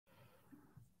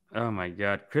Oh my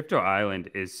God. Crypto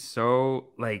Island is so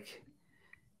like,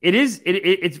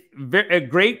 it's a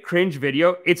great cringe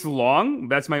video. It's long.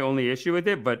 That's my only issue with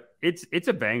it, but it's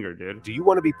a banger, dude. Do you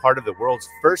want to be part of the world's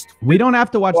first? We don't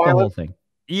have to watch the whole thing.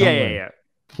 Yeah.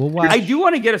 We'll watch. I do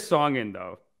want to get a song in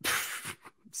though.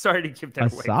 Sorry to give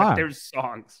that away, but there's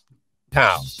songs.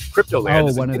 Tau. Cryptoland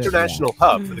is an international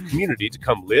hub for the community to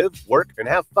come live, work, and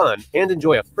have fun and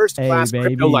enjoy a first-class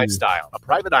crypto lifestyle. A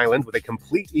private island with a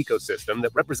complete ecosystem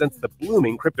that represents the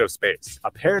blooming crypto space.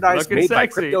 A paradise made by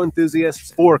crypto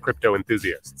enthusiasts for crypto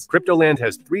enthusiasts. Cryptoland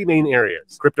has 3 main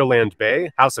areas: Cryptoland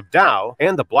Bay, House of Dao,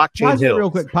 and the Blockchain Hills.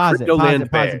 Real quick, pause Cryptoland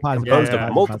Bay, composed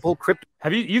of multiple crypto.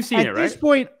 Have you've seen it, right? At this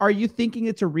point, are you thinking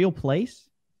it's a real place?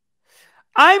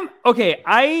 I'm okay.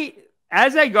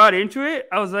 As I got into it,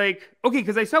 I was like, okay,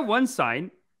 because I saw one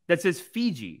sign that says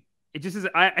Fiji. It just says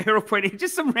arrow pointing,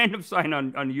 just some random sign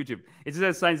on YouTube. It just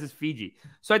has a sign that says Fiji.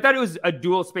 So I thought it was a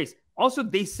dual space. Also,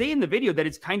 they say in the video that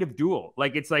it's kind of dual.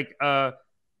 Like it's like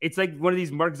one of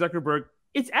these Mark Zuckerberg.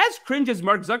 It's as cringe as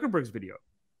Mark Zuckerberg's video.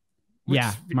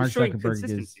 Yeah, Mark Zuckerberg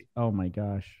is. Oh my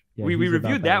gosh. Yeah, we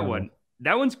reviewed that one.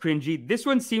 That one's cringy. This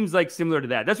one seems like similar to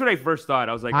that. That's what I first thought.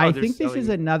 I was like, I think this is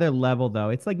another level, though.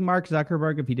 It's like Mark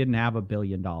Zuckerberg if he didn't have $1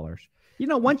 billion. You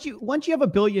know, once you have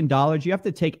 $1 billion, you have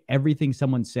to take everything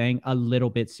someone's saying a little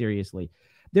bit seriously.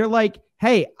 They're like,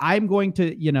 hey, I'm going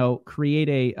to,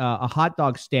 create a hot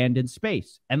dog stand in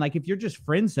space. And like, if your just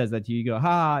friend says that to you, you go,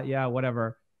 yeah,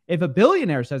 whatever. If a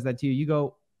billionaire says that to you, you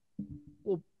go,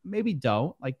 well, maybe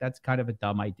don't. Like, that's kind of a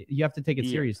dumb idea. You have to take it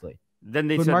seriously. Then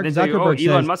they said,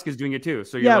 Elon Musk is doing it too.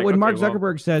 So yeah, when Mark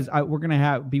Zuckerberg says we're going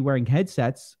to be wearing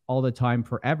headsets all the time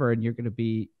forever, and you're going to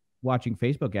be watching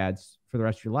Facebook ads for the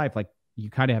rest of your life, like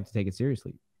you kind of have to take it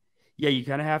seriously. Yeah, you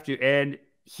kind of have to. And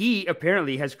he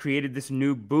apparently has created this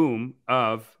new boom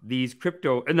of these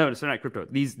crypto. No, it's not crypto.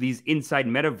 These inside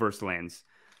metaverse lands.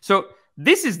 So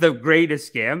this is the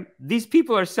greatest scam. These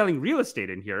people are selling real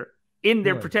estate in here in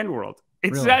their pretend world.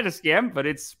 It's not a scam, but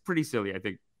it's pretty silly, I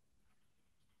think.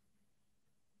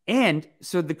 And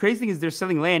so the crazy thing is they're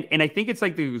selling land. And I think it's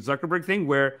like the Zuckerberg thing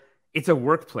where it's a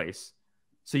workplace.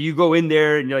 So you go in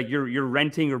there and you're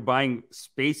renting or buying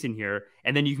space in here.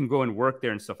 And then you can go and work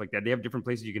there and stuff like that. They have different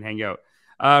places you can hang out.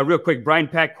 Real quick, Brian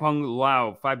Pack Hung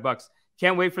Lao, $5.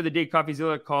 Can't wait for the day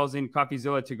Coffeezilla calls in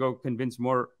Coffeezilla to go convince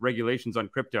more regulations on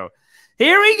crypto.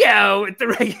 Here we go with the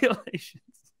regulations.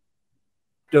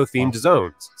 Crypto-themed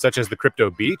zones, such as the Crypto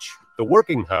Beach, the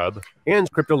Working Hub, and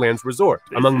Cryptoland's Resort,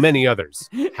 among many others.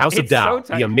 House of Dao,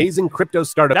 the amazing crypto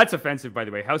startup. That's offensive, by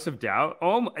the way. House of Dao.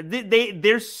 Oh,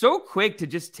 they're so quick to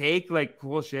just take like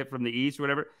cool shit from the East or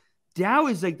whatever.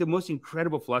 Dao is like the most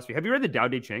incredible philosophy. Have you read the Tao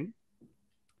Te Ching?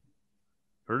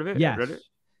 Heard of it? Yes. Read it?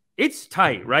 It's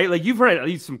tight, right? Like you've heard at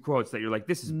least some quotes that you're like,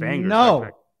 this is banger. No,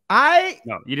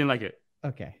 you didn't like it.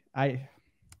 Okay.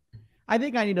 I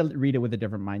think I need to read it with a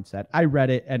different mindset. I read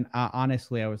it and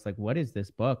honestly, I was like, what is this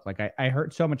book? Like I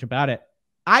heard so much about it.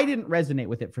 I didn't resonate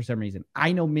with it for some reason.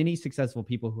 I know many successful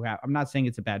people who have. I'm not saying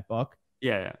it's a bad book.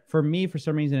 Yeah. For me, for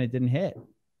some reason, it didn't hit.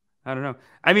 I don't know.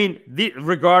 I mean,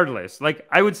 regardless, like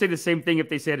I would say the same thing if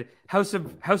they said House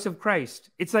of Christ.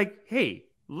 It's like, hey,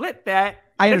 let that.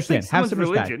 I understand. Have some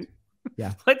religion.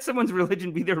 Yeah. Let someone's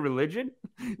religion be their religion.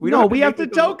 We have to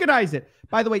tokenize it.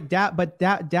 By the way,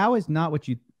 Dao is not what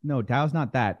you. No, Dao's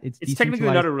not that. It's technically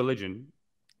not a religion.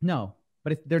 No,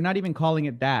 but they're not even calling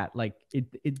it that. Like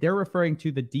they're referring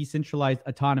to the decentralized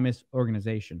autonomous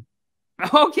organization.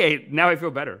 Okay, now I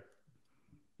feel better.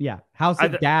 Yeah, House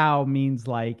of Dao means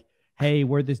like, hey,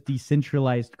 we're this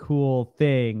decentralized cool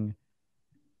thing.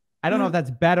 I don't know if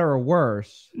that's better or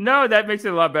worse. No, that makes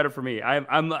it a lot better for me.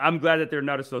 I'm glad that they're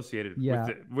not associated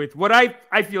with what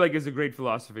I feel like is a great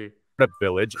philosophy.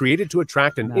 Village created to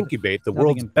attract and incubate the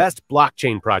world's best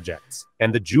blockchain projects,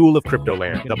 and the jewel of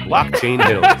Cryptoland, the Blockchain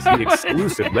Hills, the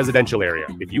exclusive residential area.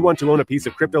 If you want to own a piece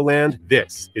of Cryptoland,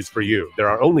 this is for you. There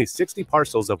are only 60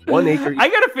 parcels of 1 acre. I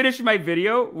gotta finish my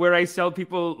video where I sell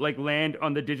people like land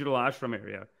on the digital ashram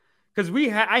area, because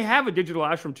I have a digital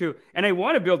ashram too, and I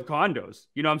want to build condos.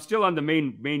 You know, I'm still on the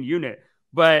main unit,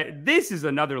 but this is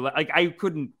another like I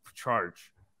couldn't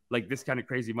charge like this kind of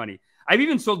crazy money. I've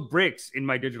even sold bricks in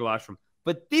my digital ashram,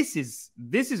 but this is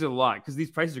a lot because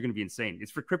these prices are going to be insane.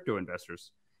 It's for crypto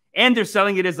investors, and they're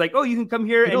selling it as like, oh, you can come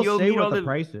here and you'll say meet what all the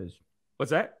price is.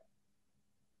 What's that?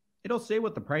 It'll say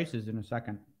what the price is in a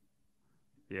second.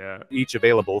 Yeah. Each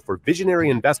available for visionary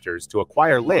investors to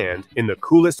acquire land in the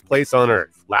coolest place on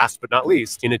earth. Last but not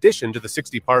least, in addition to the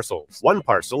 60 parcels, 1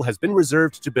 parcel has been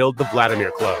reserved to build the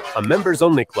Vladimir Club, a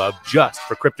members-only club just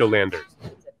for Cryptolanders.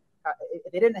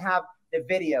 If they didn't have the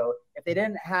video, if they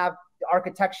didn't have the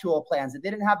architectural plans, if they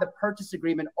didn't have the purchase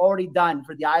agreement already done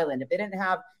for the island, if they didn't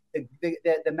have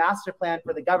the master plan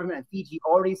for the government of Fiji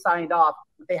already signed off,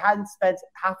 if they hadn't spent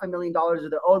 $500,000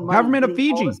 of their own money. Government of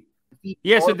Fiji.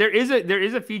 Yeah, so there is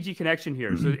a Fiji connection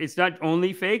here. So it's not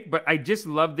only fake, but I just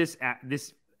love this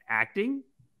acting.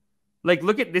 Like,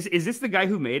 look at this. Is this the guy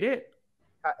who made it?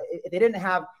 They didn't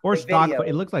have or stock. video.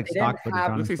 It looks like stock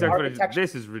footage.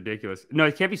 This is ridiculous. No,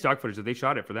 it can't be stock footage. They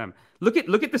shot it for them. Look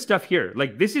at the stuff here.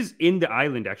 Like, this is in the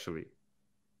island actually.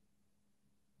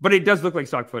 But it does look like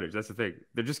stock footage. That's the thing.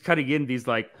 They're just cutting in these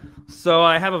like, so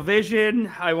I have a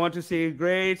vision. I want to see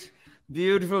great,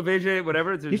 beautiful vision,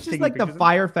 whatever. It's just like the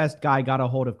Firefest guy got a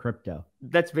hold of crypto.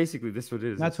 That's basically what it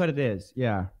is. That's what it is.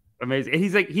 Yeah. Amazing. And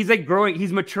he's like growing.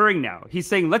 He's maturing now. He's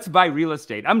saying, let's buy real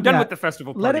estate. I'm done with the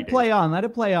festival party Let it play on. Let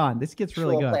it play on. This gets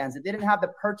really good. Plans. If they didn't have the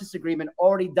purchase agreement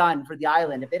already done for the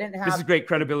island, if they didn't have this is great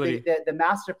credibility. The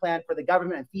master plan for the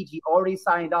government of Fiji already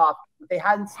signed off, if they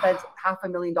hadn't spent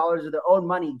 $500,000 of their own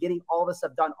money getting all this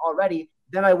stuff done already,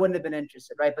 then I wouldn't have been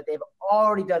interested, right? But they've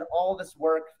already done all this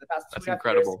work for the past 2.5 years. That's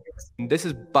incredible. This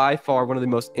is by far one of the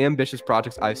most ambitious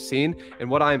projects I've seen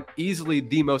and what I'm easily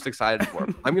the most excited for.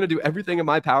 I'm going to do everything in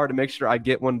my power to make sure I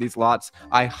get one of these lots.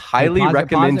 I highly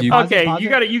recommend you. Okay, you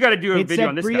got to do a video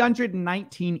on this.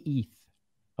 319 ETH.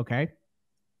 Okay.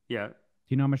 Yeah. Do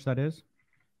you know how much that is?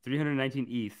 319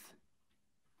 ETH.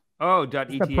 Oh,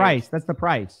 That's the price. That's the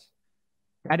price.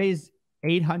 That is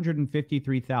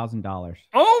 $853,000.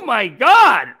 Oh my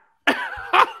God! For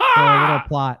a little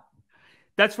plot.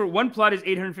 That's for one plot is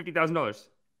 $850,000.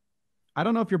 I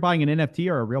don't know if you're buying an NFT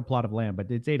or a real plot of land,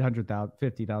 but it's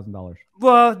 $850,000.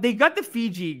 Well, they got the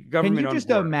Fiji government. Can you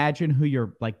just imagine who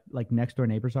your like next door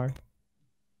neighbors are?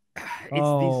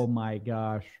 My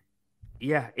gosh.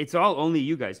 Yeah, it's all only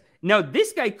you guys. Now,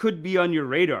 this guy could be on your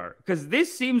radar because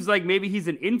this seems like maybe he's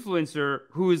an influencer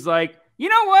who is like, you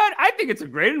know what? I think it's a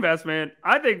great investment.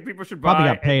 I think people should buy.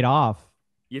 Probably got paid off.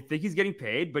 You think he's getting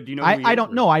paid, but do you know? I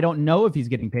don't know. I don't know if he's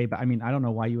getting paid, but I mean, I don't know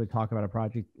why you would talk about a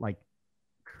project like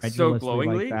so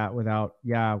glowingly like that without.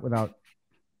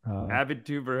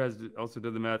 AvidTuber has also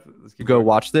done the math. Let's keep Go going.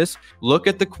 watch this. Look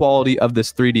at the quality of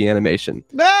this 3D animation.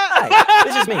 Hi,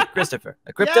 this is me, Christopher,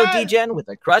 a crypto degen with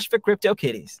a crush for crypto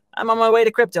kitties. I'm on my way to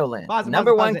Crypto Land,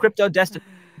 number one crypto destination.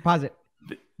 Pause it.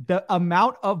 The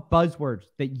amount of buzzwords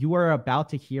that you are about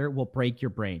to hear will break your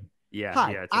brain. Yeah.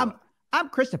 Hi, I'm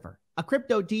Christopher, a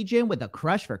crypto degen with a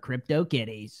crush for crypto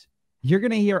kitties. You're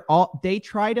gonna hear they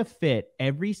try to fit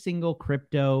every single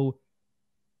crypto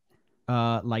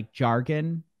like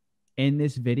jargon in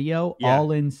this video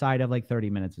all inside of like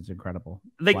 30 minutes. It's incredible.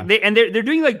 Like they're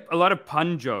doing like a lot of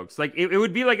pun jokes. Like it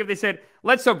would be like if they said,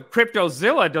 let's hope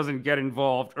Cryptozilla doesn't get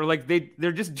involved, or like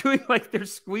they're just doing like they're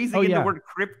squeezing in the word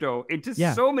crypto into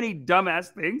so many dumbass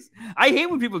things. I hate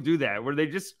when people do that where they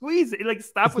just squeeze it, like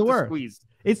stop with the squeeze.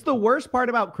 It's the worst part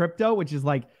about crypto, which is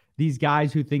like these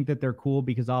guys who think that they're cool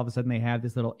because all of a sudden they have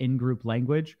this little in-group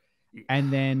language.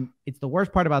 And then it's the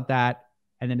worst part about that.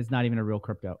 And then it's not even a real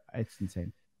crypto. It's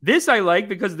insane. This I like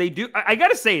because they do. I got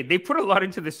to say, they put a lot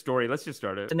into this story. Let's just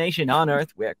start it. A nation on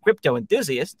Earth where crypto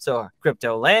enthusiasts, or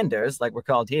crypto landers, like we're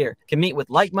called here, can meet with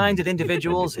like-minded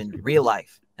individuals in real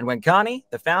life. And when Connie,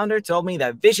 the founder, told me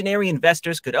that visionary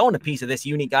investors could own a piece of this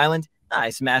unique island, I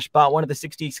smash bought one of the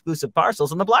 60 exclusive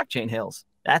parcels on the blockchain hills.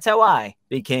 That's how I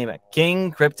became a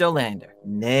king crypto lander.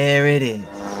 And there it is.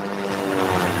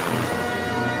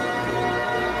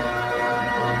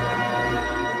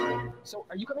 So,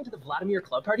 are you coming to the Vladimir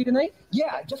Club party tonight?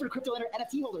 Yeah, just for Crypto Lander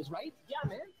NFT holders, right? Yeah,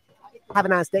 man. Have a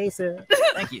nice day, sir.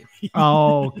 Thank you.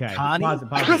 Oh, okay. Connie? Pause it,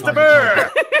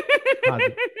 Christopher!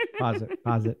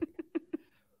 Pause it.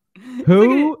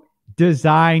 Who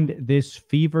designed this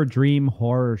fever dream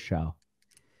horror show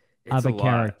of a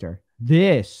character?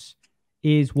 This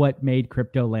is what made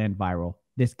Cryptoland viral.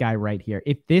 This guy right here.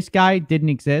 If this guy didn't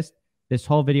exist, this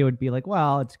whole video would be like,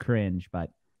 well, it's cringe,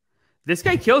 but this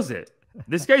guy kills it.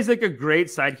 This guy's like a great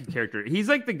sidekick character. He's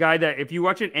like the guy that if you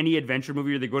watch any adventure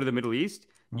movie or they go to the Middle East,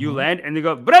 you land and they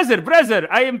go, brother,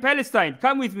 I am Palestine.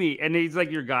 Come with me. And he's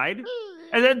like your guide.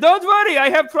 And then, don't worry, I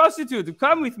have prostitute.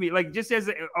 Come with me. Like just as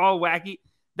all wacky.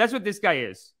 That's what this guy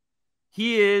is.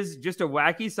 He is just a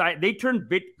wacky side. They turned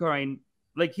Bitcoin,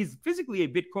 like he's physically a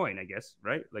Bitcoin, I guess,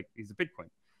 right? Like he's a Bitcoin.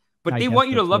 But they want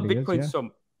you to love Bitcoin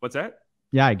so. What's that?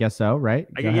 Yeah, I guess so, right?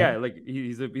 Yeah, like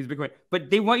he's Bitcoin. But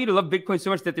they want you to love Bitcoin so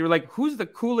much that they were like, who's the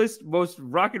coolest, most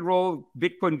rock and roll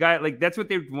Bitcoin guy? Like that's what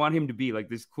they want him to be, like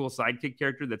this cool sidekick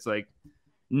character that's like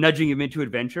nudging him into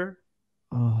adventure.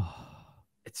 Oh,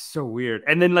 it's so weird.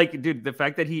 And then like, dude, the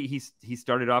fact that he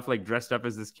started off like dressed up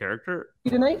as this character.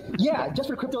 Tonight? Yeah, just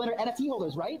for Crypto Lander NFT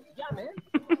holders, right? Yeah, man.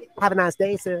 Have a nice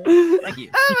day, sir. Thank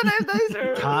you. Have a nice day,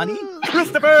 sir. Connie?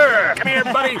 Christopher, come here,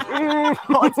 buddy.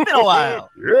 Oh, it's been a while.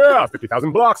 Yeah,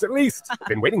 50,000 blocks at least.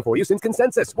 Been waiting for you since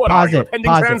consensus. What are you, a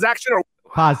pending transaction? Or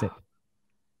Pause it.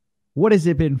 What has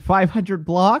it been? 500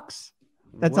 blocks?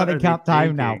 That's how they count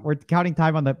time now. We're counting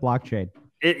time on that blockchain.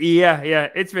 Yeah.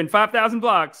 It's been 5,000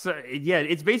 blocks. Yeah,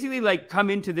 it's basically like come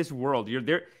into this world. You're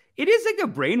there. It is like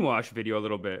a brainwash video a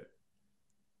little bit.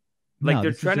 Like no,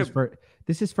 they're trying to.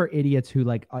 This is for idiots who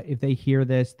like if they hear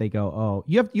this, they go, "Oh,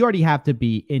 you already have to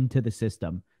be into the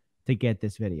system to get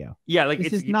this video." Yeah, like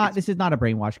this is not a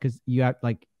brainwash because you have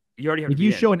like you already have. If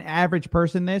you show an average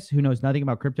person this who knows nothing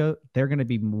about crypto, they're going to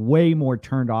be way more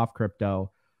turned off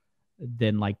crypto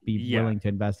than like be willing to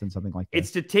invest in something like that. It's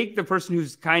to take the person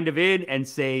who's kind of in and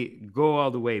say, "Go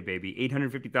all the way, baby."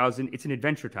 850,000. It's an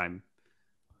adventure time.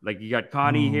 Like you got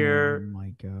Connie here. Oh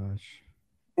my gosh.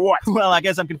 What? Well, I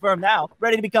guess I'm confirmed now.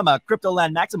 Ready to become a crypto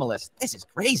land maximalist. This is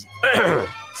crazy.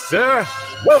 Sir,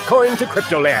 Wellcoin to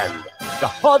Cryptoland. The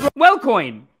hard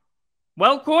Wellcoin.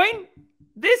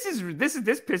 This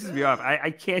pisses me off.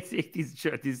 I can't take these.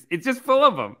 It's just full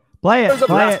of them. Play it. of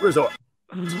last resort.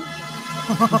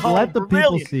 Let the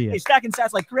people see it. Hey, stacking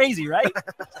sats like crazy, right?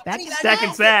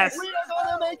 Stacking sass.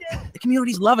 The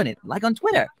community's loving it. Like on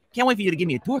Twitter. Can't wait for you to give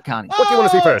me a tour, Connie. What do you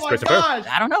want to see first, Christopher?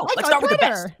 I don't know. Let's start with the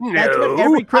best. No, That's what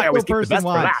every I always crypto keep the person best for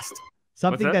wants. last.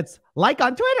 Something that's like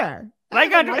on Twitter. It's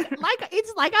like on Twitter.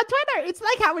 It's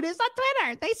like how it is on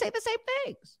Twitter. They say the same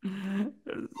things.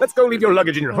 Let's go leave your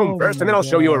luggage in your home first, and then I'll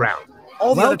show you around.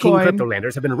 All the other King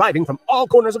Cryptolanders have been arriving from all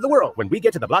corners of the world. When we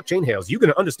get to the blockchain hills, you're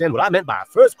going to understand what I meant by a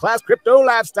first-class crypto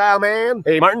lifestyle, man.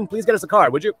 Hey, Martin, please get us a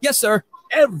card, would you? Yes, sir.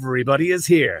 Everybody is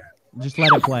here. Just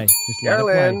let it play.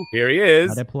 Carolyn, here he is.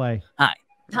 Let it play. Hi.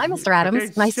 Hi, Mr.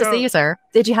 Adams. Nice to see you, sir.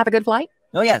 Did you have a good flight?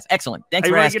 Oh, yes. Excellent. Thanks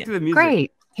for asking. Get to the music.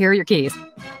 Great. Here are your keys.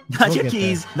 Not your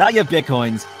keys, not your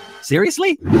Bitcoins.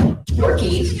 Seriously? Your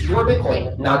keys, your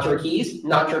Bitcoin. Not your keys,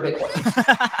 not your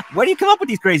Bitcoin. Where do you come up with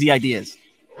these crazy ideas?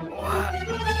 I'm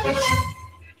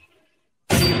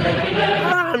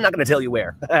not going to tell you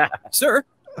where. Sir,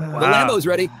 the Lambo's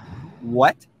ready.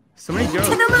 What? So many jokes.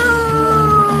 To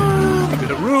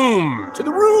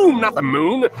the room, not the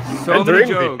moon. So Entering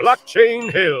many the jokes.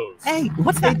 blockchain hills. Hey,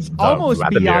 what's that? It's almost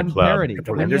Vladimir beyond Club. parody.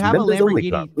 When you Cryptolanders have a members only Lamborghini,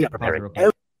 club. We are preparing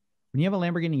when you have a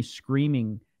Lamborghini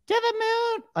screaming to the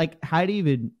moon, like how do you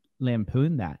even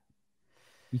lampoon that?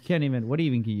 You can't even. What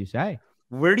even can you say?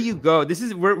 Where do you go?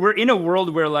 We're in a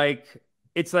world where like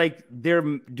it's like they're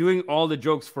doing all the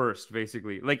jokes first,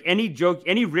 basically. Like any joke,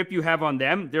 any rip you have on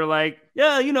them, they're like,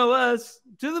 yeah, you know us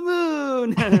to the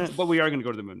moon. But we are going to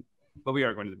go to the moon. But we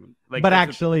are going to the moon. Like, but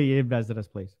actually, invest in us,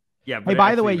 please. Yeah. Hey,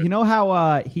 by the way, you know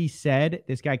how he said,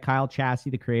 this guy Kyle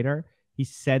Chassie, the creator, he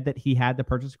said that he had the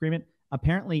purchase agreement.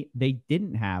 Apparently, they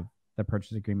didn't have the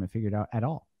purchase agreement figured out at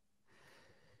all.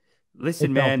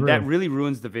 Listen, man, that really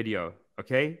ruins the video.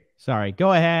 Okay. Sorry.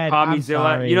 Go ahead.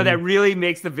 Coffeezilla. You know, that really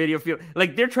makes the video feel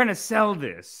like they're trying to sell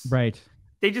this. Right.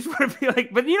 They just want to be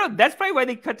like, but you know, that's probably why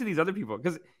they cut to these other people.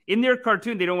 Because in their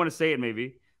cartoon, they don't want to say it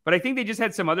maybe. But I think they just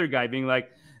had some other guy being like,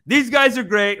 these guys are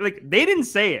great. Like they didn't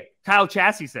say it. Kyle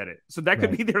Chassie said it. So that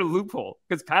could be their loophole.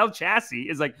 Because Kyle Chassie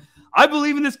is like, I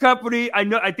believe in this company.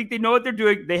 I think they know what they're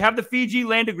doing. They have the Fiji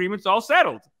land agreements all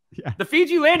settled. Yeah. The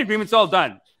Fiji land agreement's all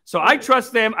done. So I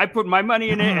trust them. I put my money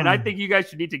in it, and I think you guys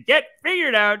should need to get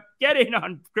figured out, get in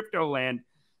on crypto land.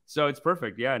 So it's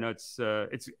perfect. Yeah, no, it's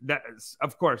that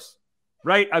of course,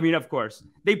 right? I mean, of course,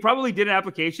 they probably did an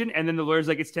application, and then the lawyer's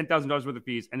like, it's $10,000 worth of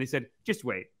fees, and they said, just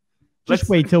wait. Let's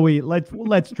wait till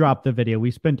let's drop the video.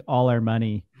 We spent all our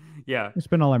money. Yeah, we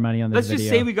spent all our money on this video. Let's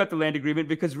just say we got the land agreement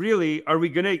because really, are we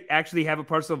gonna actually have a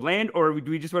parcel of land, or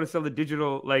do we just want to sell the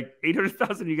digital like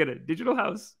 800,000? You get a digital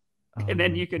house. And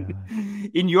then you can,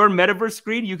 in your metaverse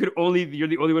screen, you're the only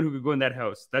one who could go in that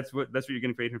house. That's what you're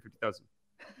getting for 850,000.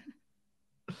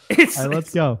 All right,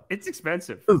 let's go. It's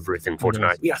expensive. Everything for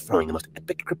tonight. We are throwing the most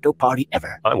epic crypto party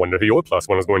ever. I wonder who your plus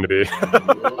one is going to be.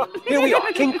 Here we are,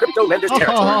 King Cryptolanders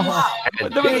territory.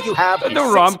 And here you have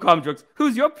the rom-com jokes.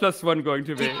 Who's your plus one going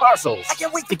to be? Parcels. I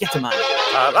can't wait to get to mine.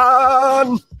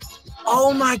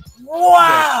 Oh my!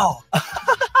 Wow!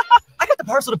 I got the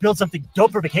parcel to build something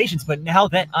dope for vacations, but now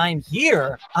that I'm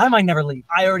here, I might never leave.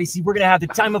 I already see we're gonna have the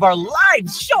time of our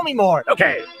lives. Show me more.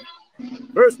 Okay.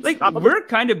 First, like we're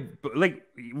kind of like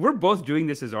we're both doing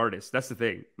this as artists. That's the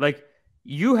thing. Like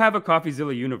you have a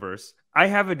Coffeezilla universe. I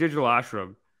have a digital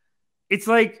ashram. It's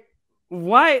like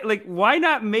why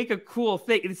not make a cool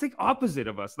thing? It's like opposite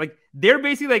of us. Like they're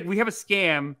basically like we have a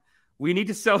scam. We need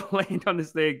to sell land on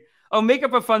this thing. Oh, make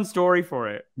up a fun story for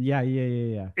it. Yeah.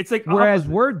 It's like whereas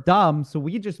we're dumb, so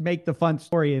we just make the fun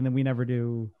story and then we never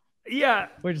do. Yeah.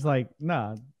 We're just like,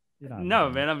 nah. No,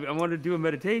 man, I want to do a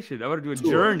meditation. I want to do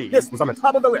a journey. This was on the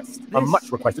top of the list. A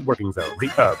much requested working zone, the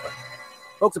hub.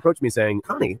 Folks approached me saying,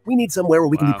 Connie, we need somewhere where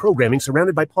we can do programming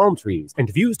surrounded by palm trees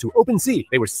and views to open sea.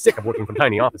 They were sick of working from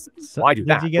tiny offices. Why do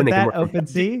that? Did you get that? Open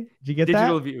sea? Did you get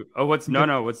Digital that? view. Oh, what's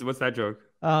that joke?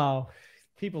 Oh,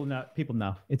 people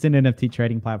know. It's an NFT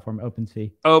trading platform,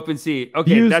 OpenSea. OpenSea.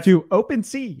 Okay, views that's to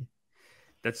OpenSea.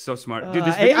 That's so smart. Dude,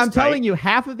 hey, I'm telling you,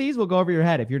 half of these will go over your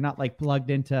head if you're not like plugged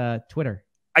into Twitter.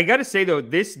 I gotta say though,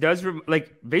 this does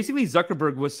basically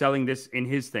Zuckerberg was selling this in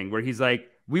his thing where he's like,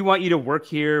 we want you to work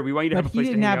here, we want you to have a place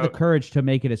to hang out. He didn't have the courage to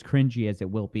make it as cringy as it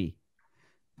will be.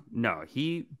 No,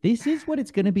 This is what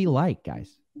it's gonna be like,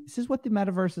 guys. This is what the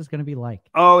metaverse is gonna be like.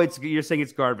 Oh, you're saying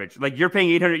it's garbage. Like you're paying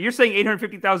You're saying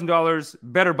 $850,000.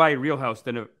 Better buy a real house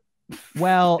than a.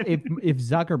 Well, if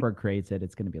Zuckerberg creates it,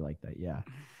 it's gonna be like that. Yeah.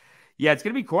 Yeah, it's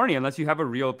gonna be corny unless you have a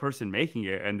real person making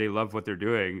it and they love what they're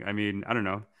doing. I mean, I don't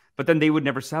know. But then they would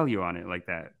never sell you on it like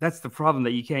that. That's the problem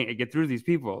that you can't get through these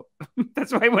people.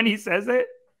 That's why when he says it,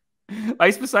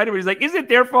 Ice beside him, he's like, is it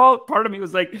their fault? Part of me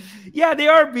was like, yeah, they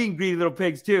are being greedy little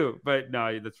pigs too. But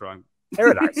no, that's wrong.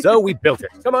 Paradise. So we built it.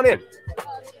 Come on in.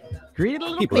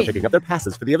 People are picking up their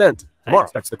passes for the event. Tomorrow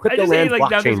starts the Crypto Land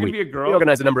Blockchain Week. We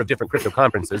organize a number of different crypto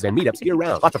conferences and meetups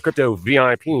year-round. Lots of crypto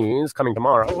VIPs coming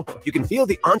tomorrow. You can feel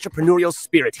the entrepreneurial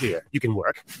spirit here. You can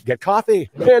work, get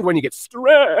coffee, and when you get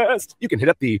stressed, you can hit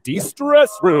up the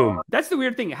de-stress room. That's the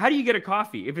weird thing. How do you get a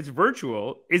coffee? If it's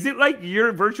virtual, is it like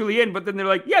you're virtually in, but then they're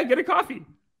like, yeah, get a coffee.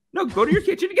 No, go to your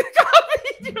kitchen and get a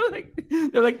coffee.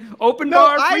 They're like open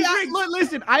bar.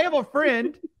 Listen, I have a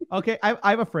friend. Okay, I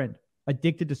have a friend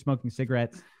addicted to smoking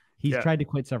cigarettes. He's tried to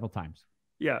quit several times.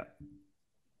 Yeah.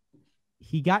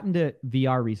 He got into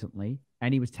VR recently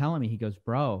and he was telling me, he goes,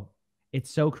 bro,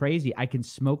 it's so crazy. I can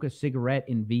smoke a cigarette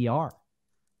in VR.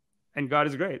 And God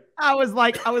is great. I was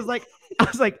like,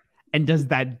 and does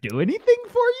that do anything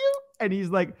for you? And he's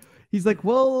like,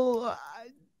 well,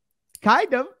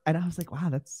 kind of. And I was like, wow,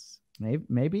 that's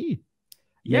maybe.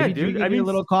 Yeah, maybe dude. I mean, a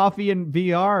little coffee in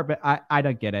VR, but I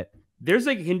don't get it. There's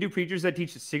like Hindu preachers that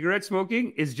teach cigarette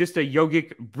smoking is just a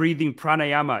yogic breathing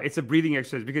pranayama. It's a breathing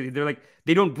exercise because they're like,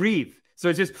 they don't breathe. So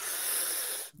it's just,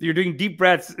 you're doing deep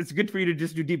breaths. It's good for you to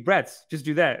just do deep breaths. Just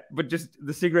do that. But just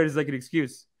the cigarette is like an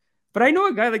excuse. But I know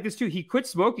a guy like this too. He quit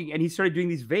smoking and he started doing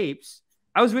these vapes.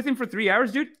 I was with him for 3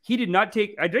 hours, dude. He did not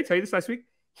take, did I tell you this last week?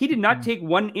 He did not take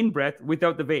one in-breath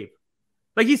without the vape.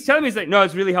 Like he's telling me, he's like, no,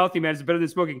 it's really healthy, man. It's better than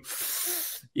smoking.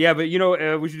 Yeah, but you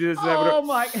know, we should do this. Oh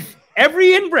my.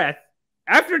 Every in-breath.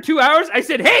 After 2 hours, I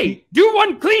said, hey, do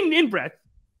one clean in-breath.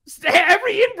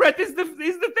 Every in-breath is the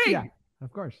thing. Yeah,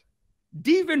 of course.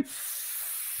 Even.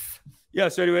 Yeah,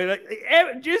 so anyway,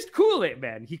 like, just cool it,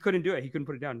 man. He couldn't do it. He couldn't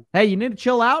put it down. Hey, you need to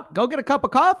chill out? Go get a cup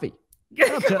of coffee.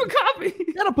 Get a cup of coffee.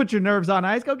 Gotta put your nerves on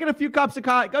ice. Go get a few cups of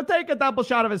coffee. Go take a double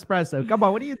shot of espresso. Come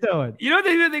on, what are you doing? You know what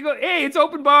they do? They go, hey, it's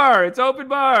open bar. It's open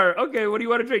bar. Okay, what do you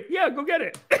want to drink? Yeah, go get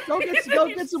it. Go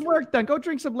get some work done. Go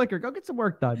drink some liquor. Go get some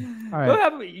work done. All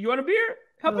right. You want a beer?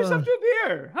 Help yourself to a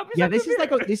beer.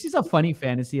 This is a funny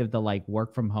fantasy of the like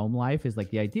work from home life. Is like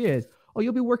the idea is, oh,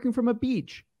 you'll be working from a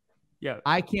beach. Yeah.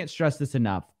 I can't stress this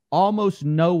enough. Almost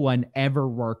no one ever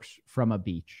works from a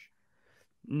beach.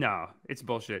 No, it's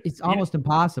bullshit. It's almost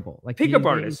impossible. Like pickup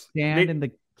artists stand in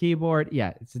the keyboard.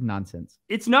 Yeah, it's nonsense.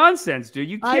 It's nonsense, dude.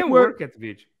 You can't work at the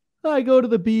beach. I go to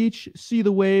the beach, see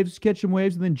the waves, catch some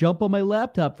waves, and then jump on my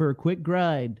laptop for a quick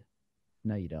grind.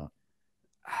 No, you don't.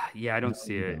 Yeah, I don't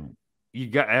see it. Don't. You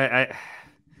got,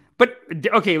 but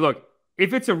okay, look.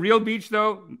 If it's a real beach,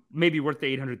 though, maybe worth the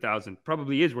 800,000.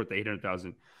 Probably is worth the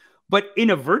 800,000. But in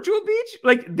a virtual beach,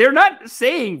 like they're not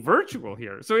saying virtual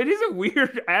here. So it is a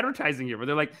weird advertising here where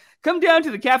they're like, come down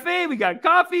to the cafe. We got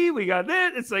coffee. We got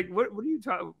this. It's like, what are you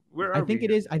talking? Where are I think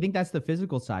it is. I think that's the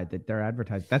physical side that they're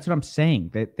advertising. That's what I'm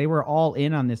saying. That they were all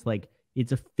in on this. Like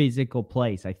it's a physical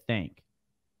place, I think.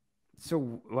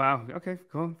 So, wow. Okay,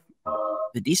 cool.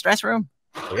 The de-stress room?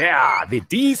 Yeah, the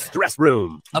de-stress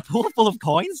room. A pool full of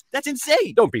coins? That's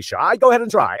insane. Don't be shy. Go ahead and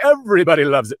try. Everybody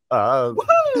loves it.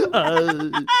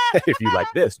 If you like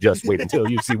this, just wait until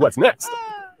you see what's next.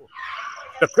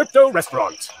 The Crypto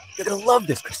Restaurant. You're going to love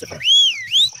this, Christopher.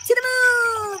 To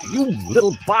the moon! You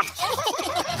little bot.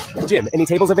 Jim, any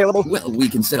tables available? Well, we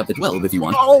can set up the 12 if you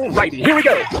want. All righty, here we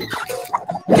go.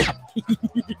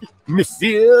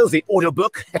 Monsieur, the order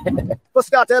book. For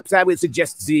startups, I would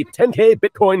suggest the 10K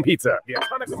Bitcoin pizza. The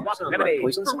atomic lemonade.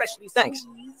 Thanks.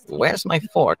 Where's my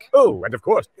fork? Oh, and of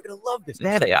course, you're going to love this.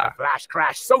 There they are. Flash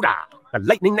Crash Soda. The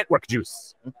Lightning Network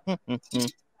juice.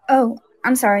 Oh,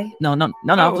 I'm sorry. No,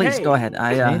 please hey. go ahead.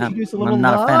 Introduce a little I'm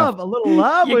not love, a fan of... a little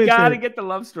love. You gotta get the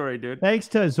love story, dude. Thanks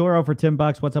to Zorro for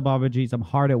 $10. What's up, Abajeez? I'm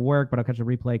hard at work, but I'll catch a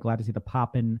replay. Glad to see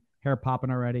the hair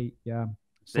popping already. Yeah,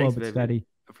 slow Thanks, but baby. steady.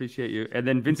 Appreciate you. And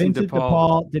then Vincent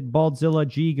DePaul, did Baldzilla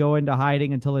G go into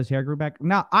hiding until his hair grew back?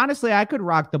 Now, honestly, I could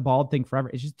rock the bald thing forever.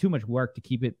 It's just too much work to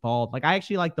keep it bald. Like, I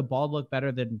actually like the bald look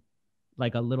better than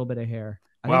like a little bit of hair.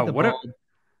 I think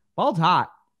bald's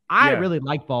hot. I really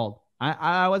like bald.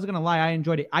 I wasn't gonna lie, I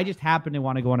enjoyed it. I just happened to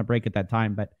want to go on a break at that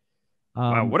time, but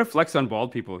wow, what a flex on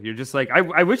bald people. You're just like,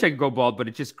 I wish I could go bald, but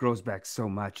it just grows back so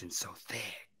much and so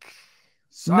thick.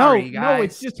 Sorry, guys. No,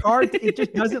 it's just hard. It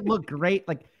just doesn't look great.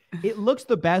 Like, it looks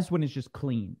the best when it's just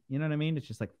clean. You know what I mean? It's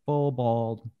just like full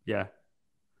bald. Yeah.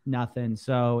 Nothing.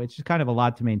 So it's just kind of a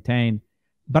lot to maintain.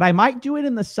 But I might do it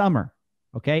in the summer.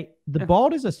 Okay. The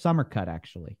bald is a summer cut,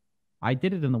 actually. I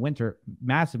did it in the winter.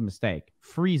 Massive mistake.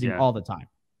 Freezing all the time.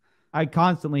 I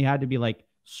constantly had to be like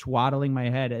swaddling my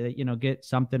head, get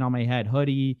something on my head,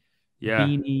 hoodie,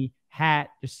 beanie, hat,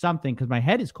 just something, because my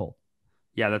head is cold.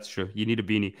 Yeah, that's true. You need a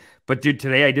beanie. But dude,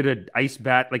 today I did an ice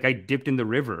bath. Like, I dipped in the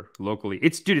river locally.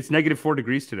 It's -4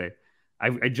 degrees today.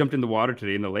 I jumped in the water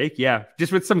today in the lake. Yeah,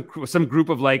 just with some group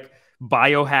of like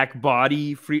biohack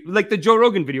body free, like the Joe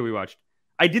Rogan video we watched.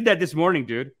 I did that this morning,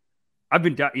 dude.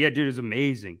 Dude, it's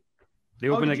amazing. They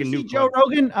opened like a new Joe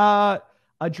Rogan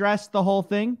address the whole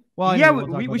thing. Well, yeah,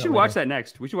 we should watch that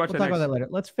next. We should watch that next. We'll talk about that later.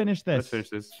 Let's finish this.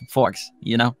 Forks,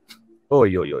 Oh,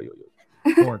 yo.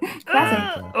 Forks.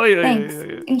 Thanks.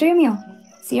 Enjoy your meal.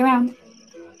 See you around.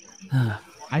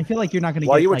 I feel like you're not going to.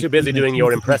 While you were too busy doing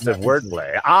your impressive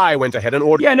wordplay, I went ahead and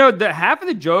ordered. Yeah, no, the half of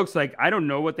the jokes, like, I don't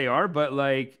know what they are, but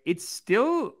like, it's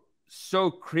still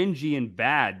so cringy and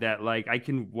bad that like I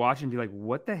can watch and be like,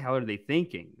 what the hell are they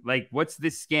thinking? Like, what's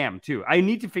this scam too? I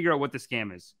need to figure out what the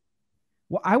scam is.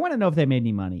 Well, I want to know if they made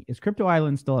any money. Is Crypto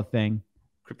Island still a thing?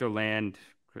 Crypto Land.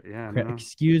 Yeah.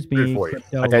 Excuse me. For you.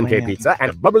 A 10K pizza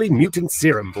and a bubbly mutant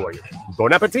serum for you.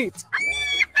 Bon appetit.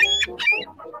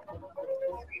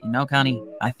 Connie,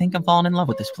 I think I'm falling in love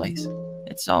with this place.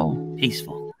 It's so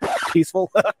peaceful. Peaceful?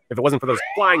 If it wasn't for those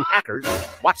flying hackers,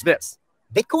 watch this.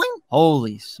 Bitcoin?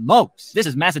 Holy smokes. This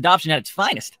is mass adoption at its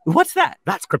finest. What's that?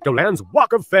 That's Cryptoland's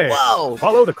Walk of Fame. Whoa.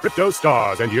 Follow the crypto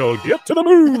stars and you'll get to the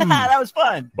moon. That was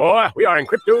fun. Boy, we are in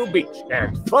Crypto Beach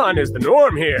and fun is the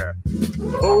norm here.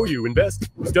 Oh, you invest,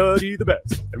 study the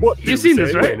best. And what you've seen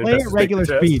this, right? Play at regular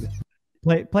speed.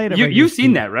 Play it at regular speed. You've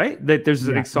seen that, right? That there's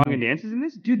like song and dances in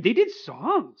this? Dude, they did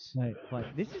songs.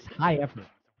 This is high effort.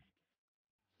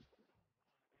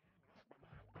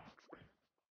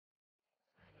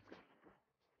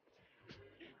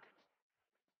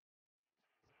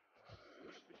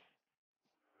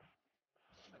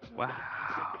 Wow.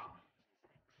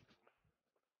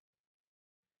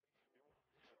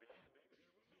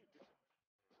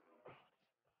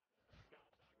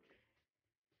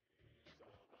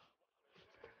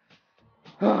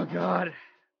 Oh, God.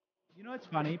 You know what's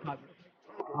funny?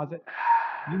 Pause it.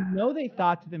 They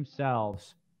thought to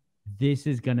themselves, this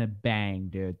is going to bang,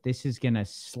 dude. This is going to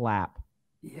slap.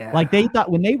 Yeah. Like, they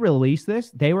thought when they released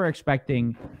this, they were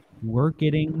expecting, we're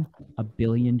getting $1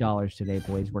 billion today,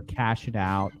 boys. We're cashing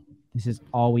out. This is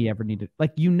all we ever needed.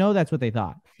 Like, that's what they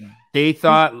thought. They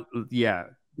thought, yeah.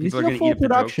 This is a full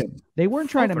production. They weren't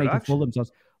trying to make a fool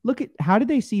themselves. Look at, how did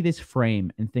they see this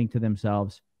frame and think to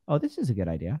themselves, oh, this is a good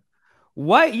idea?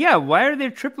 Why? Yeah. Why are they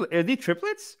triplets? Are they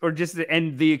triplets or just,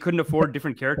 and they couldn't afford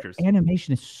different characters? The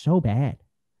animation is so bad.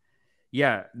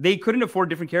 Yeah. They couldn't afford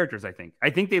different characters, I think. I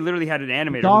think they literally had an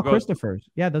animator. It's all Christophers.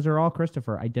 Yeah. Those are all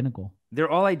Christopher. Identical. They're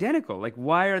all identical. Like,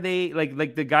 why are they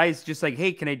like the guy's just like,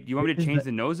 hey, do you want me to change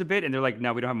the nose a bit? And they're like,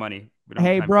 no, we don't have money.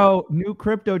 Hey, bro, new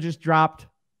crypto just dropped.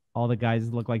 All the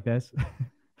guys look like this.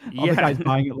 All the guys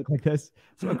buying it look like this.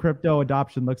 That's what crypto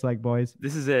adoption looks like, boys.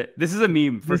 This is it. This is a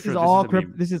meme. This is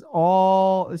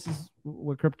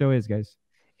what crypto is, guys.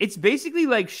 It's basically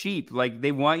like sheep. Like,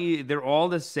 they want you. They're all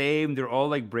the same. They're all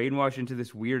like brainwashed into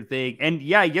this weird thing. And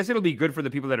yeah, I guess it'll be good for the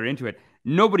people that are into it.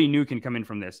 Nobody new can come in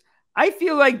from this. I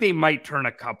feel like they might turn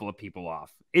a couple of people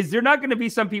off. Is there not going to be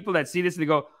some people that see this and they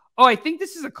go, oh, I think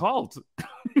this is a cult?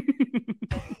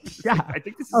 Yeah, I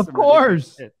think this is of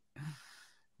course.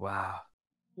 Wow.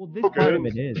 Well, this part of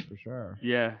it is for sure.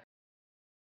 Yeah.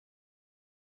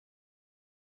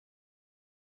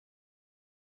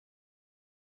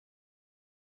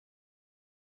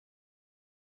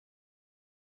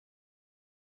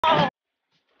 Oh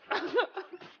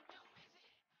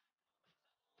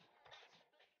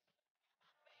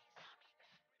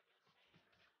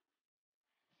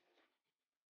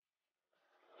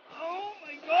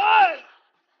my God!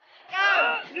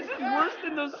 This is worse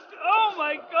than those. Oh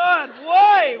my God!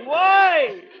 Why?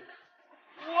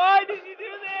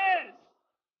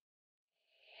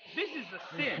 a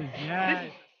sin.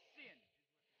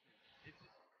 This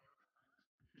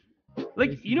is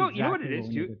like you know what it is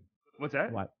too. What's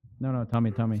that? What? No, tell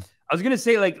me. I was gonna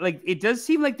say like it does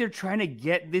seem like they're trying to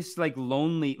get this like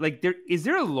lonely. Like there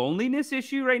a loneliness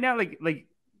issue right now? Like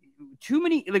too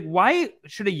many. Like why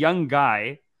should a young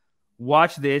guy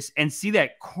watch this and see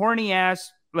that corny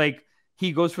ass like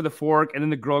he goes for the fork and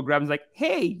then the girl grabs him like,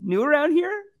 hey, new around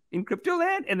here in crypto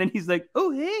land? And then he's like,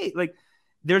 oh hey, like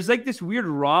there's like this weird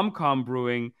rom-com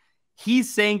brewing.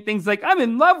 He's saying things like, I'm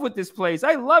in love with this place.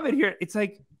 I love it here. It's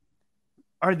like,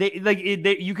 are they like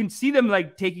you can see them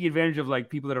like taking advantage of like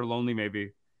people that are lonely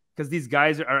maybe because these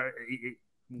guys are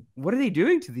what are they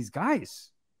doing to these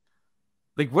guys?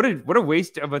 Like what a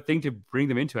waste of a thing to bring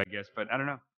them into, I guess, but I don't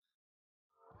know.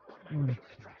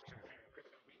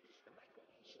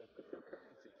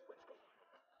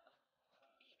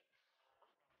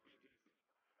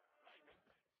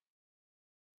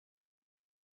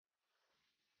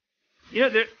 You know,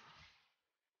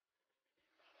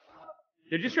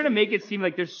 they're just trying to make it seem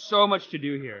like there's so much to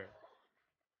do here.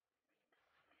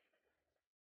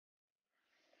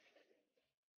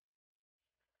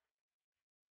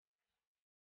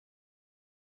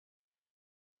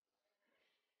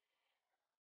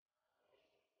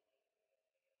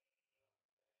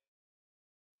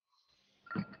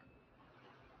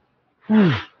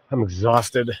 I'm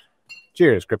exhausted.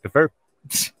 Cheers, Christopher.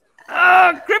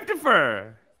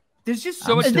 Christopher! There's just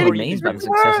so much still amazed by the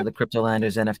success of the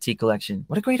Cryptolanders NFT collection.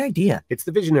 What a great idea. It's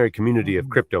the visionary community of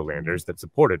Cryptolanders that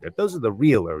supported it. Those are the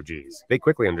real OGs. They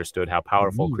quickly understood how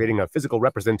powerful creating a physical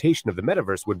representation of the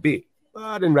metaverse would be.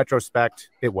 But in retrospect,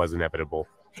 it was inevitable.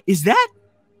 Is that?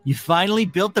 You finally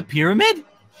built the pyramid?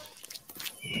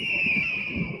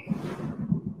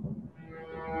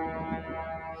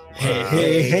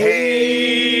 Hey.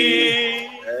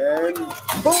 And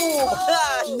boom!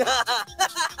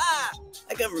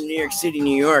 I come from New York City,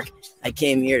 New York. I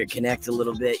came here to connect a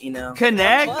little bit, you know.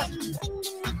 Connect?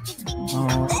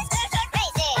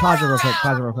 Pause it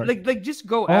real quick. Like just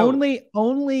go out.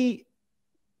 Only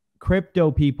crypto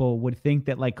people would think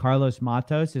that like Carlos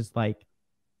Matos is like,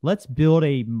 let's build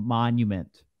a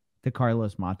monument to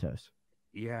Carlos Matos.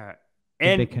 Yeah.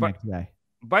 And connect today.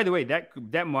 By the way,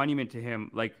 that monument to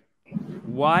him, like,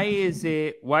 why is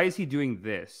he doing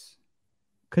this?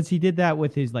 Because he did that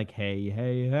with his like, hey,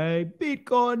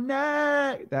 Bitcoin.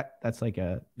 That's like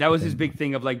that was his big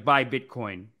thing of like buy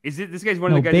Bitcoin. Is it this guy's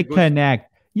one of the guys? BitConnect.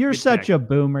 You're such a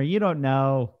boomer. You don't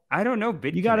know. I don't know.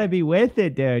 BitConnect. You got to be with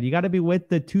it, dude. You got to be with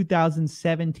the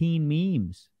 2017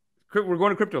 memes. We're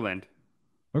going to Cryptoland.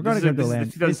 We're going to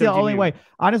Cryptoland. It's the only way.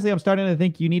 Honestly, I'm starting to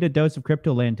think you need a dose of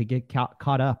Cryptoland to get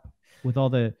caught up with all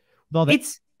the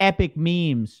epic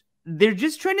memes. They're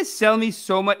just trying to sell me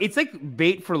so much. It's like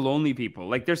bait for lonely people.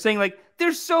 Like they're saying like,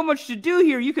 there's so much to do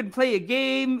here. You can play a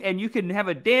game and you can have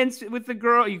a dance with the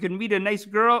girl. You can meet a nice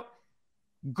girl.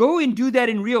 Go and do that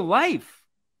in real life.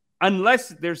 Unless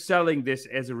they're selling this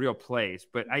as a real place.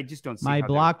 But I just don't see my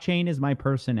blockchain is my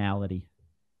personality.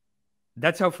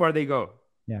 That's how far they go.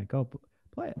 Yeah, go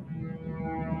play it.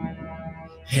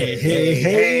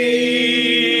 Hey.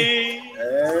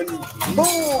 And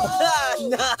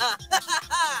boom!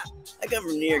 I come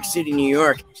from New York City, New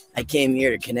York. I came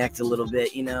here to connect a little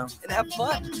bit, you know, and have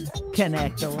fun.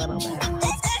 Connect a little bit.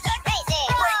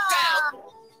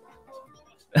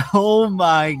 Oh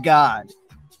my God.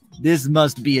 This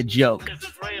must be a joke.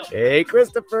 Hey,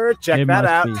 Christopher, check that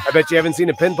out. I bet you haven't seen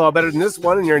a pinball better than this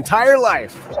one in your entire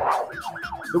life.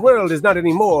 The world is not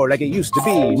anymore like it used to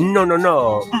be.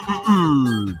 No.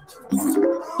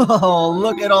 Oh,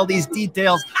 look at all these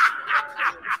details.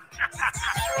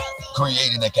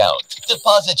 Create an account,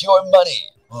 deposit your money,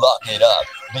 lock it up,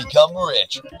 become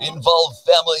rich, involve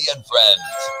family and friends,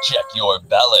 check your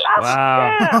balance.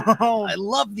 Wow. I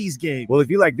love these games. Well, if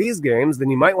you like these games, then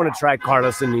you might want to try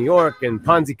Carlos in New York and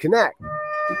Ponzi Connect.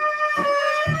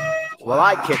 Well,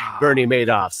 I kicked Bernie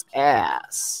Madoff's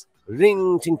ass.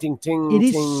 Ring, ting, ting, ting. It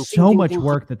is ting, so ting, much ting,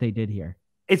 work that they did here.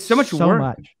 It's so much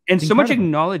work. And so much incredible.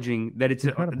 acknowledging that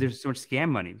there's so much scam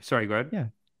money. Sorry, go ahead. Yeah.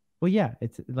 Well, yeah.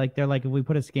 It's like they're like, if we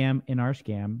put a scam in our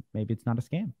scam, maybe it's not a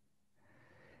scam.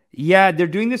 Yeah, they're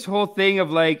doing this whole thing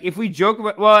of like, if we joke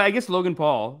about, well, I guess Logan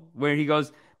Paul, where he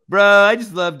goes, bro, I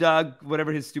just love dog,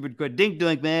 whatever his stupid quote, dink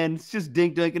dunk, man. It's just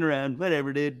dink dunking around,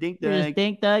 whatever, dude, dink dunk. Just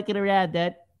dink dunking around,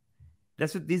 dude.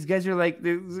 That's what these guys are like.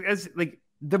 Like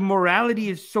the morality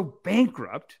is so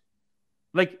bankrupt.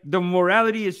 Like the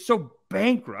morality is so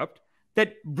bankrupt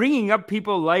that bringing up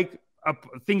people like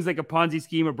things like a Ponzi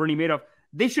scheme or Bernie Madoff,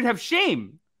 they should have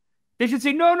shame. They should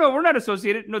say, no, we're not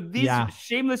associated. No, these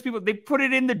shameless people, they put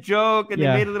it in the joke and they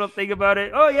made a little thing about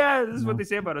it. Oh, yeah, this is what they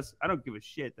say about us. I don't give a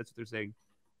shit. That's what they're saying.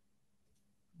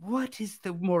 What is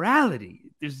the morality?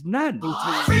 There's none.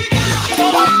 Wow,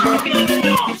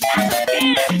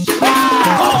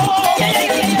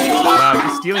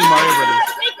 you're stealing Mario Brothers.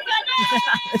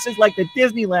 This is like the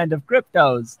Disneyland of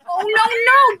cryptos. Oh,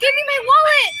 no. Give me my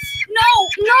wallet. No.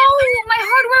 My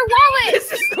hardware wallet.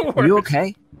 This is the worst. Are you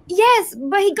okay? Yes,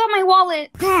 but he got my wallet.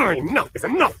 Enough is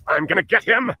enough. I'm gonna get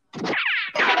him.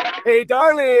 Hey,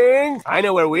 darlings, I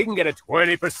know where we can get a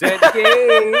 20%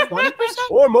 gain. 20%?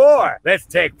 Or more. Let's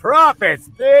take profits,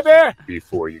 baby.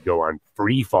 Before you go on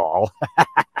free fall.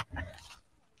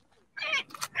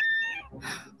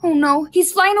 Oh, no.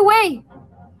 He's flying away.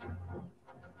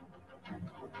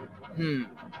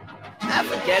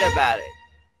 Forget about it.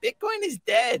 Bitcoin is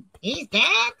dead. He's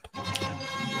dead?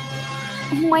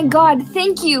 Oh, my God.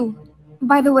 Thank you.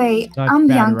 By the way, I'm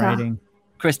Bianca. Writing.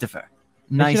 Christopher.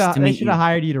 Nice to meet you. They should have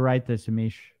hired you to write this,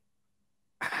 Amish.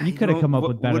 You could have come up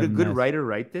with better than Would a good this. writer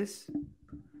write this?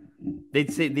 They'd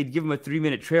give him a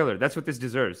 3-minute trailer. That's what this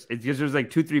deserves. It deserves like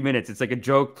 2-3 minutes. It's like a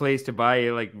joke place to buy.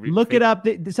 Like look it up.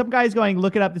 Some guy's going,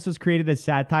 look it up. This was created as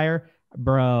satire,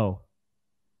 bro.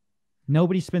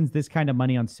 Nobody spends this kind of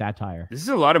money on satire. This is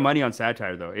a lot of money on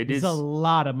satire, though. It's a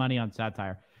lot of money on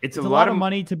satire. It's a lot of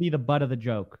money to be the butt of the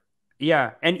joke.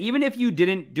 Yeah, and even if you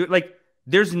didn't do it, like,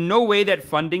 there's no way that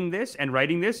funding this and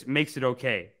writing this makes it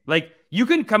okay. Like, you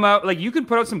can come out, like, you can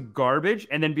put out some garbage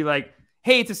and then be like,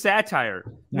 hey, it's a satire.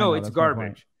 No, it's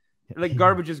garbage. Like,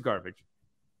 garbage is garbage.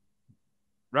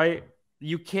 Right?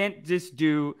 You can't just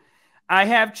do, I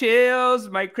have chills,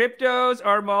 my cryptos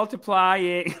are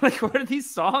multiplying. Like, what are these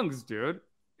songs, dude?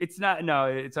 It's not, no,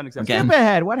 it's unacceptable. Skip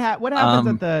ahead. What happens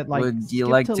at the, like, would you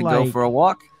like to go for a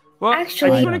walk? Well, actually,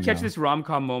 I just want to catch this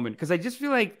rom-com moment because I just feel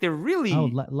like they're really.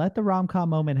 Oh, let the rom-com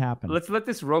moment happen. Let's let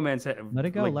this romance. Let it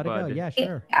go. Let it go. Yeah,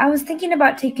 sure. I was thinking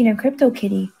about taking a crypto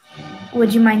kitty.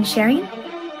 Would you mind sharing?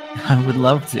 I would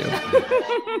love to.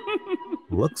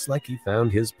 Looks like he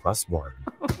found his +1. Oh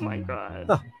my God.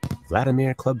 Oh,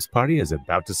 Vladimir Club's party is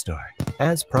about to start.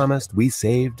 As promised, we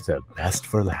saved the best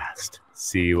for last.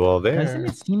 See you all there. Doesn't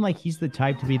it seem like he's the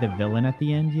type to be the villain at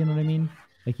the end? You know what I mean?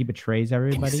 Like he betrays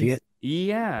everybody. Can you see it?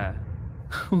 Yeah.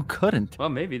 Who couldn't? Well,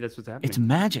 maybe that's what's happening. It's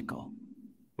magical.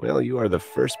 Well, you are the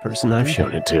first person I've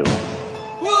shown it to.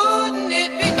 Wouldn't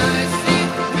it be nice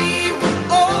if we were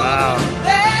older? Wow.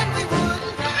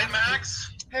 Hey,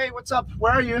 Max. Hey, what's up?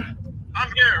 Where are you?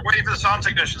 I'm here, waiting for the sound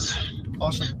technicians.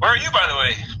 Awesome. Where are you, by the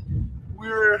way?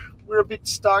 We're a bit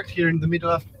stuck here in the middle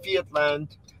of Fiat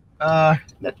land.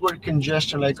 Network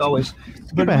congestion, like always.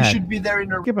 But we should be there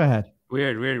in a... Skip ahead.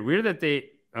 Weird that they...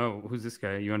 Oh, who's this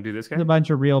guy? You want to do this guy? There's a bunch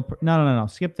of real... No.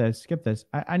 Skip this.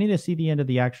 I need to see the end of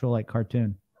the actual, like,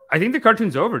 cartoon. I think the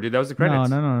cartoon's over, dude. That was the credits.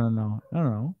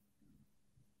 No.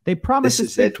 They promised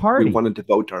this is a big party. We want to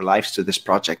devote our lives to this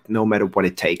project, no matter what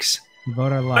it takes.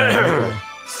 Devote our lives.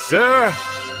 Sir,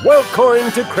 welcome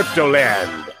to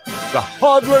Cryptoland, the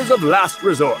hodlers of last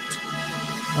resort.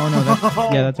 Oh no,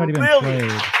 that's already been played.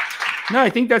 No, I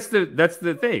think that's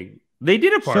the thing. They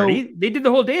did a party. They did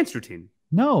the whole dance routine.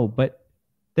 No, but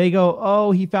they go,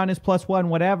 oh, he found his +1,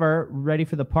 whatever, ready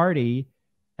for the party,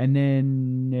 and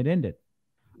then it ended.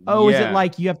 Oh, is it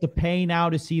like you have to pay now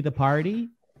to see the party?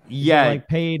 Yeah, like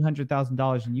pay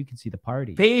 $800,000 and you can see the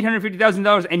party. Pay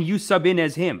 $850,000 and you sub in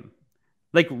as him.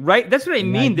 Like, right? That's what I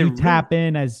mean. You tap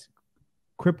in as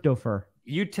Cryptopher.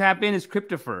 You tap in as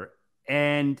Cryptopher.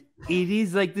 And it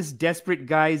is like this desperate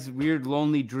guy's weird,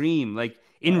 lonely dream. Like,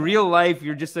 in real life,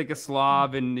 you're just like a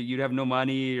slob and you'd have no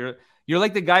money. Or you're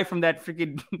like the guy from that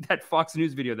freaking that Fox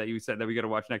News video that you said that we got to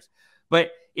watch next.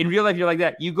 But in real life, you're like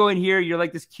that. You go in here, you're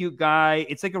like this cute guy.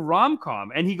 It's like a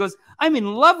rom-com. And he goes, I'm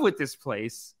in love with this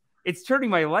place. It's turning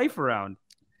my life around.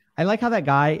 I like how that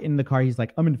guy in the car, he's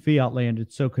like, I'm in Fiat land.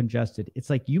 It's so congested. It's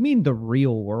like, you mean the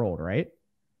real world, right?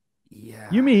 Yeah.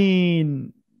 You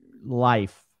mean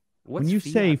life. What's when you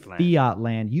say land? Fiat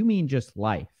land, you mean just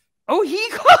life. Oh, he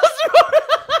calls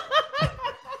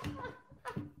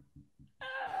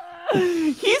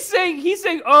He's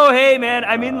saying, oh, hey, man,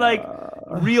 I'm in like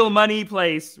real money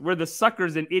place where the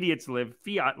suckers and idiots live,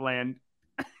 Fiat land,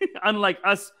 unlike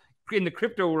us in the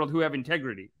crypto world who have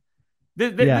integrity.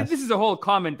 This is a whole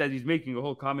comment that he's making, a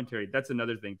whole commentary. That's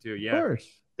another thing too. Yeah, of course.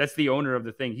 That's the owner of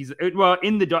the thing. He's in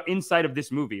the inside of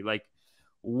this movie. Like,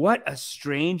 what a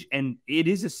strange, and it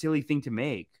is a silly thing to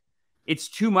make. It's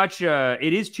too much.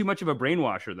 It is too much of a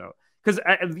brainwasher though. Because,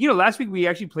 last week we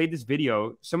actually played this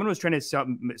video. Someone was trying to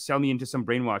sell me into some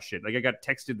brainwash shit. Like, I got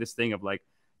texted this thing of like,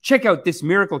 check out this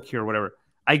miracle cure, whatever.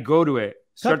 I go to it.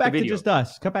 start back the video. to just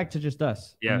us. Cut back to just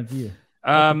us. Yeah. And the view.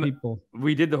 People.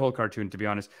 We did the whole cartoon, to be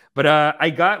honest.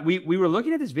 But we were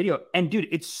looking at this video, and dude,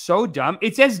 it's so dumb.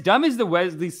 It's as dumb as the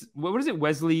what is it?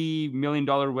 Wesley $1 million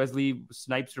Wesley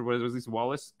Snipes or Wesley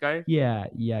Wallace guy? Yeah.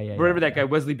 Whatever that guy,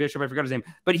 Wesley Bishop, I forgot his name.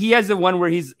 But he has the one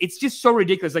where it's just so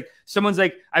ridiculous. Like someone's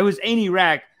like, I was in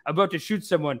Iraq about to shoot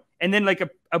someone, and then like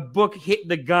a book hit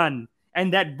the gun,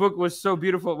 and that book was so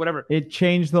beautiful, whatever. It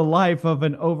changed the life of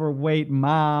an overweight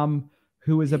mom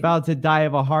who was about to die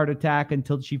of a heart attack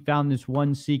until she found this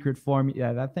one secret formula.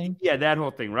 Yeah, that thing? Yeah, that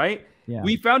whole thing, right? Yeah.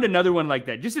 We found another one like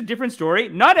that. Just a different story.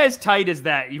 Not as tight as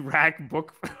that Iraq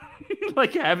book.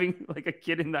 Like having like a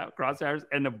kid in that crosshairs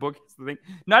and a book is the thing.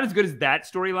 Not as good as that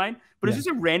storyline, but it's just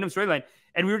a random storyline.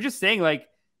 And we were just saying, like,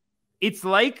 it's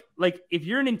like if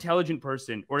you're an intelligent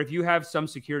person or if you have some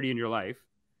security in your life,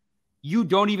 you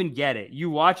don't even get it.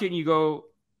 You watch it and you go,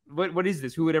 what is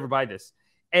this? Who would ever buy this?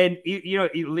 And, you know,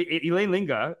 Elaine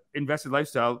Linga, Invested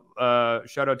Lifestyle,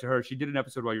 shout out to her. She did an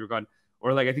episode while you were gone,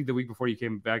 or like I think the week before you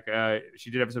came back,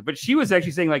 she did an episode. But she was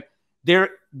actually saying like they're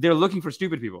looking for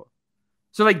stupid people.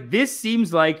 So like this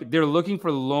seems like they're looking for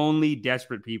lonely,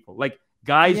 desperate people, like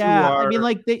guys who are. I mean,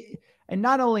 like and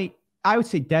not only I would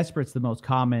say desperate's the most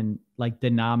common like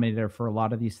denominator for a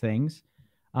lot of these things.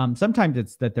 Sometimes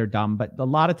it's that they're dumb, but a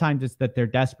lot of times it's that they're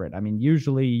desperate. I mean,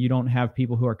 usually you don't have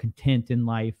people who are content in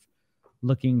life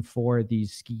looking for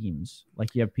these schemes.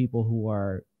 Like you have people who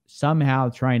are somehow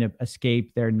trying to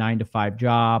escape their 9-to-5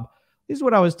 job. This is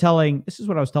what I was telling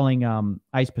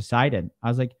Ice Poseidon. I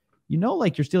was like, you know,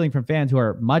 like you're stealing from fans who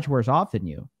are much worse off than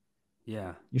you.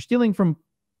 Yeah. You're stealing from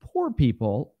poor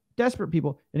people, desperate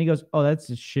people. And he goes, oh, that's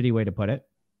a shitty way to put it.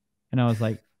 And I was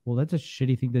like, well, that's a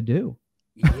shitty thing to do.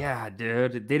 Yeah,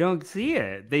 dude, they don't see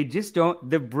it. They just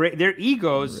don't. Their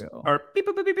egos are beep,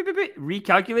 beep, beep, beep, beep, beep,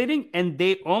 recalculating, and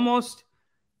they almost.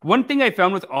 One thing I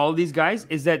found with all these guys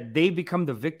is that they become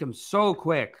the victim so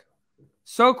quick.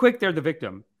 So quick, they're the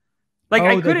victim. Like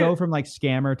I couldn't go from like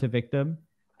scammer to victim.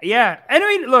 Yeah, and I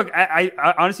mean, look, I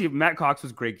honestly, Matt Cox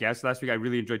was a great guest last week. I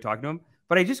really enjoyed talking to him,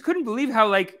 but I just couldn't believe how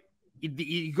like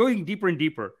going deeper and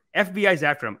deeper. FBI's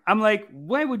after him. I'm like,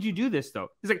 why would you do this though?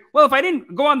 He's like, well, if I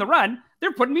didn't go on the run,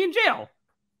 they're putting me in jail.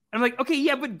 And I'm like, okay,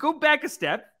 yeah, but go back a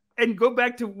step and go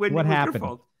back to when what it was happened? your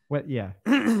fault. What? Yeah,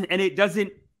 and it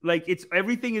doesnn't. Like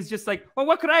everything is just like, well,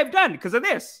 what could I have done because of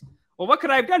this? Well, what could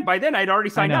I have done? By then I'd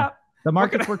already signed up. The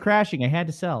markets were crashing. I had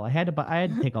to sell. I had to buy. I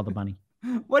had to take all the money.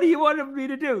 What do you want me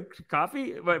to do?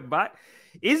 Coffee? But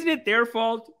isn't it their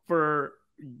fault for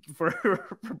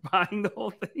buying the whole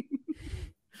thing?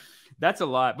 That's a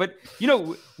lot. But you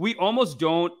know, we almost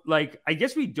don't like. I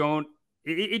guess we don't.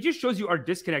 It just shows you our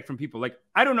disconnect from people. Like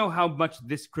I don't know how much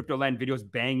this crypto land video is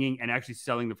banging and actually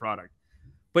selling the product.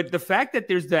 But the fact that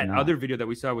there's that other video that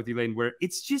we saw with Elaine where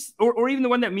it's just, or even the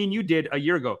one that me and you did a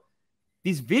year ago,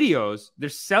 these videos, they're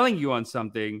selling you on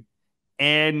something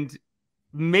and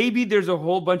maybe there's a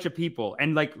whole bunch of people.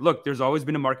 And like, look, there's always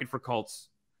been a market for cults.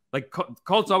 Like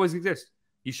cults always exist.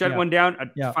 You shut one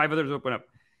down, 5 others open up.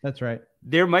 That's right.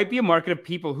 There might be a market of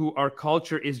people who our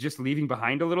culture is just leaving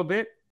behind a little bit.